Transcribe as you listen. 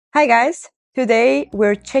Hi guys! Today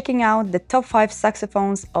we're checking out the top 5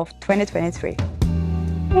 saxophones of 2023.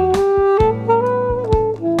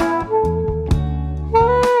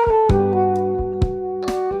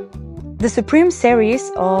 The Supreme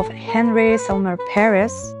series of Henry Selmer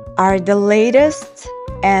Paris are the latest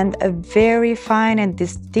and a very fine and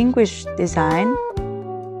distinguished design.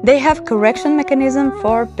 They have correction mechanism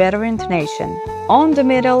for better intonation on the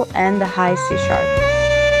middle and the high C sharp.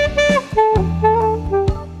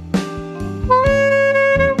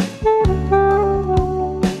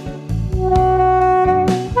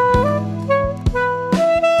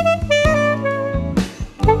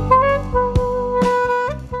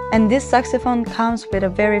 And this saxophone comes with a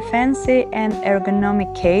very fancy and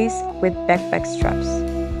ergonomic case with backpack straps.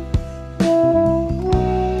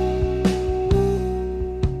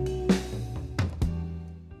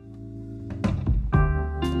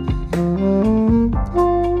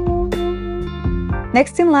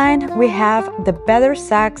 Next in line, we have the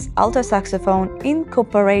BetterSax Alto saxophone in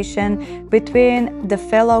cooperation between the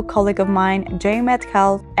fellow colleague of mine, Jay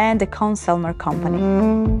Metcalf, and the Selmer company.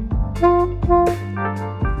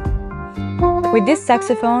 With this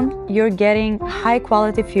saxophone, you're getting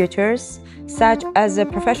high-quality features, such as a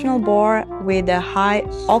professional bore with a high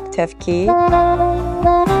octave key,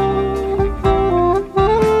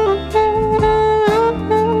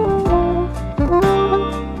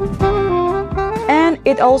 and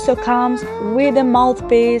it also comes with a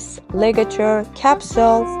mouthpiece, ligature,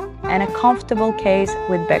 capsule, and a comfortable case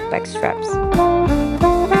with backpack straps.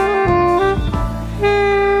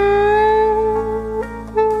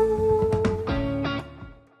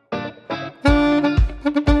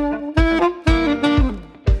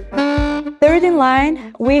 Third in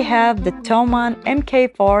line, we have the Thomann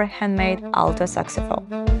MK4 Handmade Alto saxophone.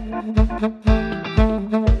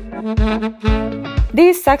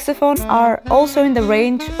 These saxophones are also in the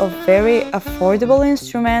range of very affordable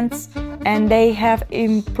instruments, and they have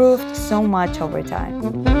improved so much over time.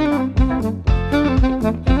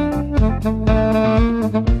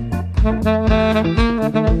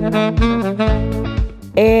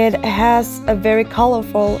 It has a very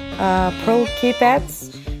colorful pearl keypads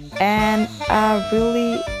and a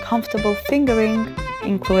really comfortable fingering,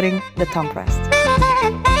 including the tongue rest.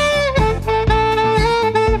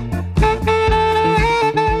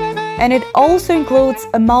 And it also includes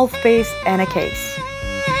a mouthpiece and a case.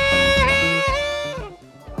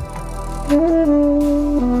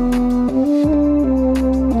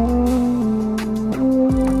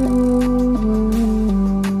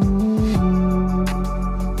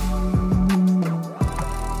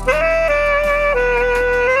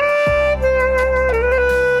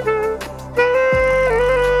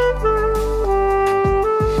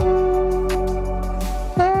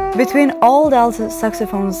 Between all the alto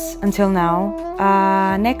saxophones until now,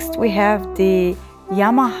 next we have the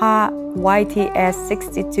Yamaha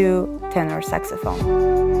YTS62 tenor saxophone.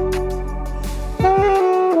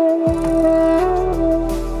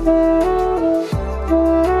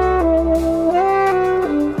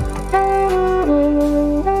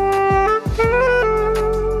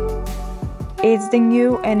 It's the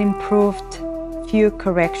new and improved few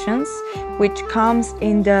corrections, which comes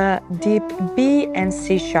in the deep B and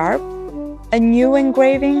C sharp, a new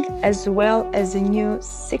engraving, as well as a new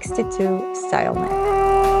 62 style neck.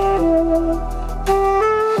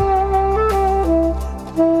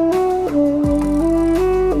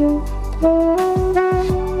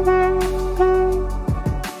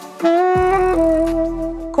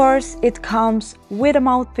 Of course, it comes with a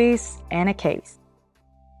mouthpiece and a case.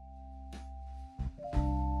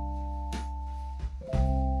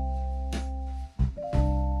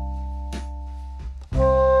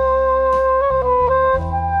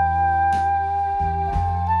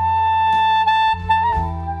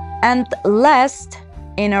 And last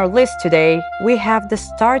in our list today, we have the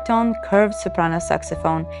Startone curved soprano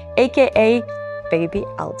saxophone, aka Baby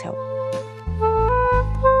Alto.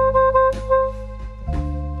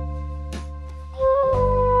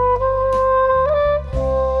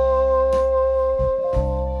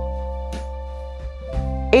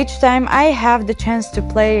 Each time I have the chance to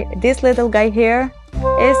play this little guy here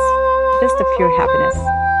is just a pure happiness.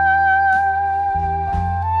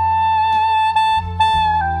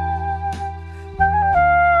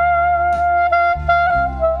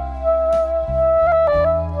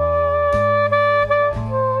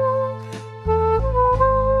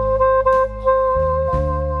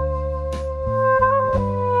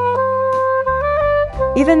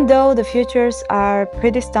 Even though the features are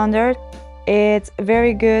pretty standard, it's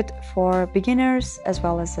very good for beginners as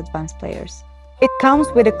well as advanced players. It comes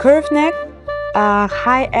with a curved neck, a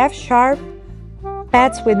high F sharp,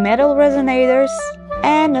 pads with metal resonators,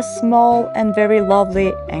 and a small and very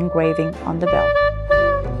lovely engraving on the bell.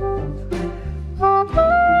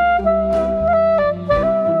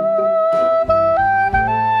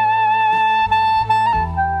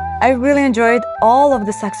 I really enjoyed all of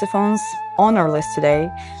the saxophones on our list today,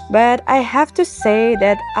 but I have to say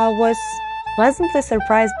that I was pleasantly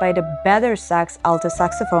surprised by the BetterSax Alto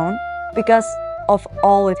saxophone because of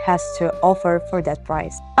all it has to offer for that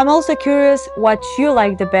price. I'm also curious what you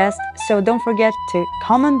like the best, so don't forget to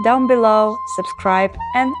comment down below, subscribe,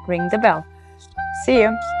 and ring the bell. See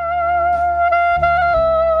you!